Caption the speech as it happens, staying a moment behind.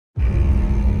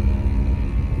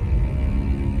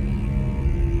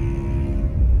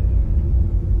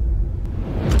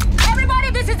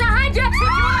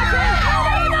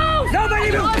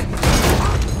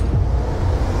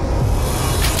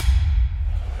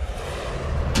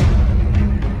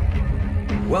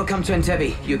Welcome to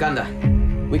Entebbe, Uganda.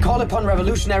 We call upon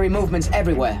revolutionary movements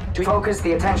everywhere to focus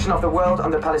the attention of the world on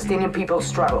the Palestinian people's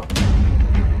struggle.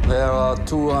 There are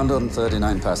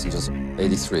 239 passengers.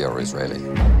 83 are Israeli.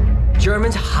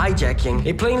 Germans hijacking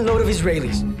a plane load of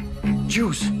Israelis.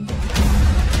 Jews.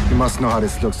 You must know how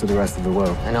this looks to the rest of the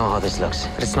world. I know how this looks,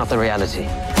 but it's not the reality.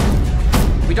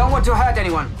 We don't want to hurt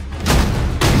anyone.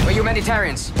 We're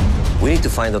humanitarians. We need to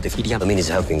find out if Idi Amin is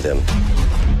helping them.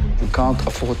 We can't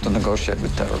afford to negotiate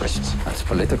with terrorists. That's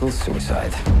political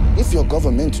suicide. If your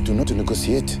government do not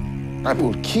negotiate, I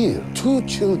will kill 2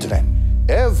 children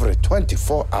every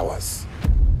 24 hours.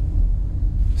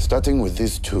 Starting with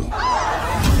these 2.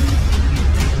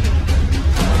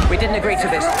 We didn't agree to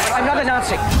this. I'm not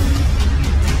announcing.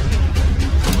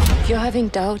 If you're having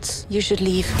doubts, you should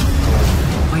leave.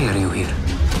 Why are you here?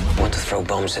 I want to throw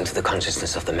bombs into the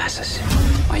consciousness of the masses.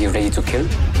 Are you ready to kill?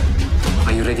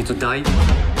 Are you ready to die?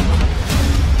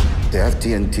 They have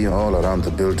TNT all around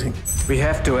the building. We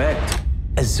have to act.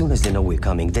 As soon as they know we're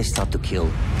coming, they start to kill.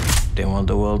 They want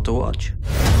the world to watch.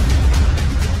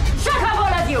 Shut up,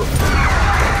 all of you!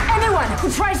 Anyone who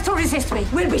tries to resist me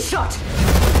will be shot.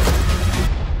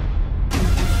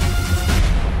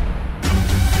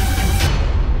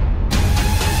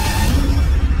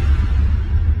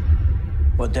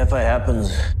 Whatever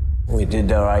happens, we did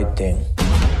the right thing.